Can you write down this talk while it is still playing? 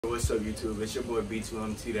What's up, YouTube? It's your boy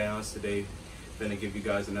B2MT Downs. Today, gonna give you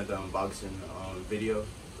guys another unboxing video.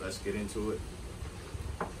 Let's get into it.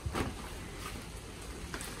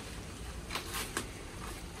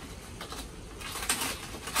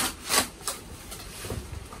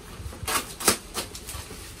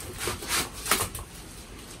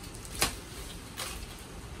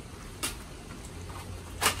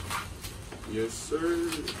 Yes, sir.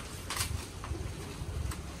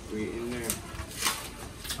 We in there.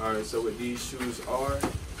 Alright, so what these shoes are,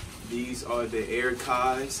 these are the Air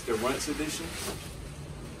KIYs, the RUNTZ edition.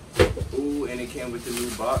 Ooh, and it came with the new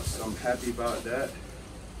box, so I'm happy about that.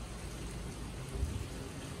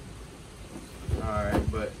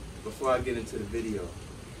 Alright, but before I get into the video,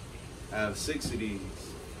 I have 6 of these.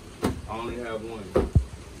 I only have one.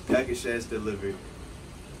 Package has delivered,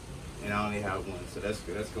 and I only have one, so that's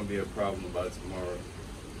gonna be a problem about tomorrow.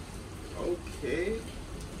 Okay,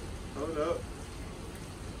 hold up.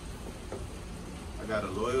 I got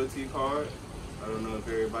a loyalty card. I don't know if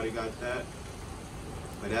everybody got that,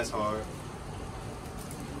 but that's hard.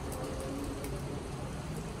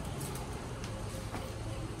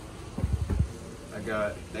 I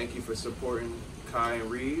got thank you for supporting Kai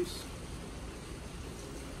and Reves.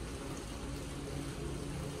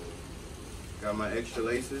 Got my extra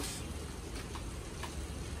laces.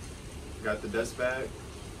 Got the dust bag,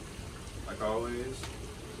 like always.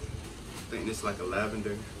 I think this is like a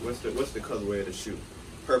lavender. What's the colorway of the shoe?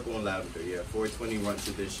 Purple and lavender, yeah. 420 RUNTZ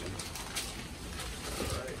edition. All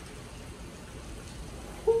right.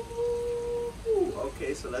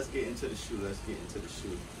 Okay, so let's get into the shoe.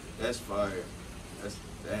 That's fire. That's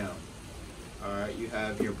damn. All right, you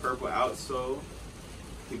have your purple outsole.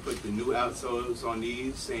 He put the new outsoles on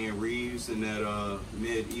these, saying Reves in that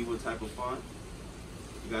medieval type of font.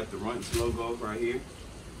 You got the RUNTZ logo right here.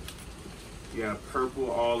 You have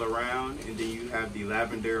purple all around, and then you have the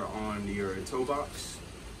lavender on your toe box,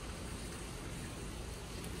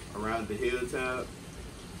 around the heel tab,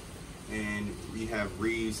 and you have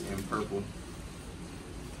Reves in purple.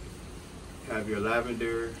 You have your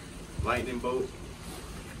lavender lightning bolt,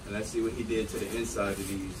 and let's see what he did to the inside of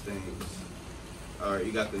these things. All right,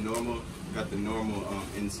 you got the normal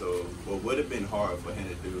insole. What would have been hard for him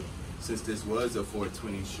to do, since this was a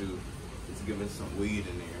 420 shoe, is to give us some weed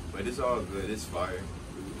in there. But it's all good, it's fire.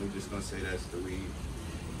 We're just gonna say that's the weed.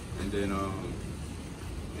 And then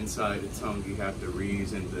inside the tongue you have the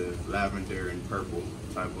Reves and the lavender and purple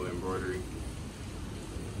type of embroidery.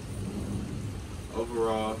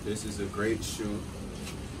 Overall, this is a great shoe.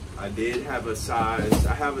 I have a size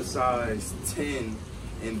 10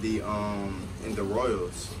 in the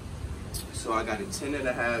Royals. So I got a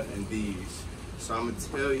 10.5 in these. So I'm gonna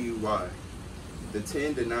tell you why. The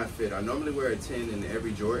 10 did not fit. I normally wear a 10 in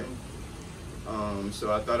every Jordan,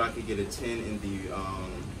 so I thought I could get a 10 in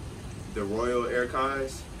the Royal Air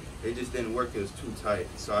KIYs. It just didn't work. It was too tight.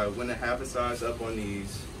 So I went a half a size up on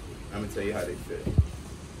these. I'm gonna tell you how they fit.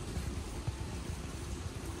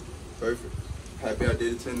 Perfect. Happy I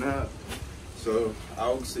did a 10.5. So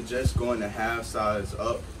I would suggest going a half size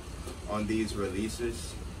up on these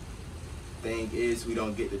releases. Thing is, we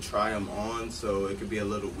don't get to try them on, so it could be a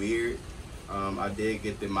little weird. I did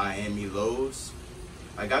get the Miami lows.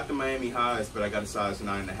 I got the Miami highs, but I got a size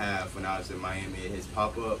 9.5 when I was in Miami at his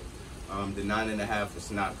pop-up. The 9.5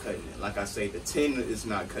 is not cutting it. Like I say, the 10 is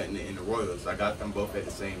not cutting it in the Royals. I got them both at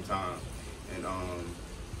the same time. And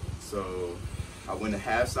so I went a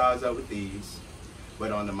half size up with these,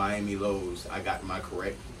 but on the Miami lows, I got my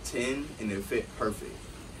correct 10 and it fit perfect.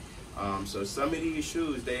 So some of these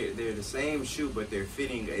shoes, they're the same shoe, but they're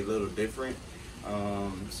fitting a little different.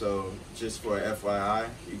 So just for FYI,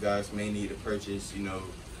 you guys may need to purchase,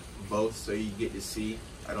 both so you get to see.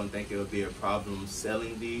 I don't think it'll be a problem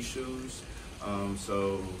selling these shoes.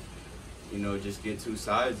 So, just get 2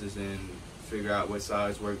 sizes and figure out what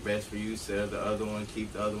size works best for you. Sell the other one,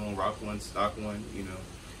 keep the other one, rock one, stock one,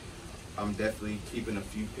 I'm definitely keeping a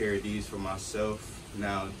few pair of these for myself.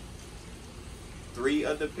 Now, 3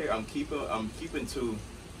 other pair, I'm keeping 2.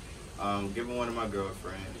 Giving one to my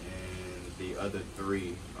girlfriend, and the other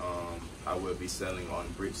 3 I will be selling on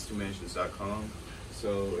bricks2mansions.com.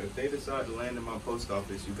 So if they decide to land in my post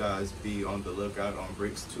office, you guys be on the lookout on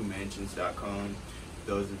bricks2mansions.com.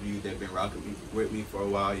 Those of you that have been rocking with me for a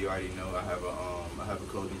while, you already know I have a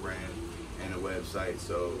clothing brand and a website.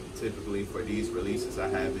 So typically for these releases, I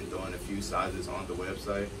have been throwing a few sizes on the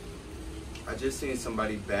website. I just seen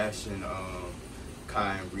somebody bashing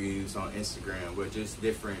Kai and Reves on Instagram with just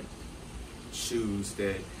different shoes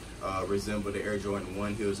that resemble the Air Jordan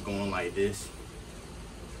 1 heels going like this.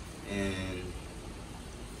 And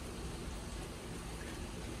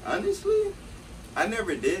honestly, I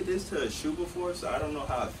never did this to a shoe before, so I don't know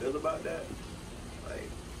how I feel about that. Like,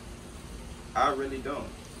 I really don't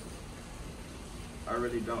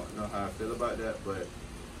know how I feel about that, but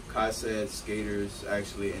Kai said skaters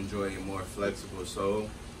actually enjoy a more flexible sole.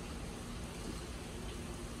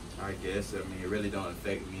 I guess, I mean, it really don't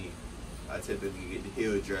affect me. I typically get the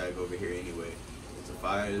heel drag over here anyway. It's a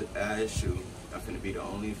fire-ass shoe. I'm finna be the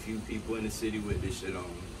only few people in the city with this shit on.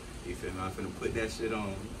 You feel me? I'm finna put that shit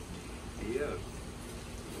on. And yeah.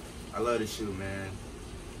 I love the shoe, man.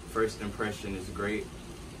 First impression is great.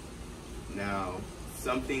 Now,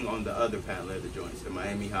 something on the other patent leather joints, the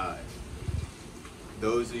Miami Highs.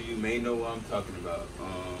 Those of you may know what I'm talking about.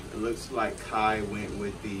 It looks like Kai went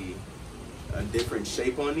with a different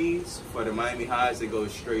shape on these. For the Miami Highs, it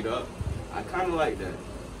goes straight up. I kind of like that.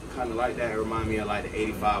 It reminds me of like the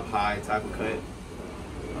 85 high type of cut.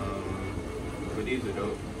 But these are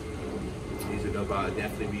dope. I'll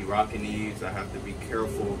definitely be rocking these. I have to be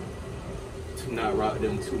careful to not rock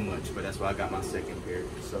them too much, but that's why I got my second pair.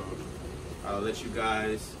 So I'll let you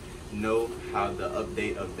guys know how the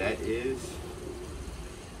update of that is.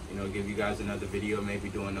 You know, give you guys another video, maybe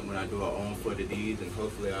doing it when I do an own foot of these, and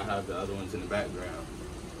hopefully I'll have the other ones in the background.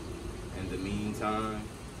 In the meantime,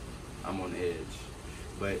 I'm on edge.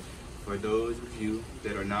 But for those of you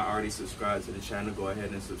that are not already subscribed to the channel, go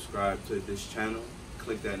ahead and subscribe to this channel.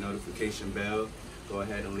 Click that notification bell. Go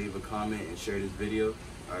ahead and leave a comment and share this video.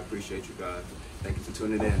 I appreciate you guys. Thank you for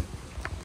tuning in.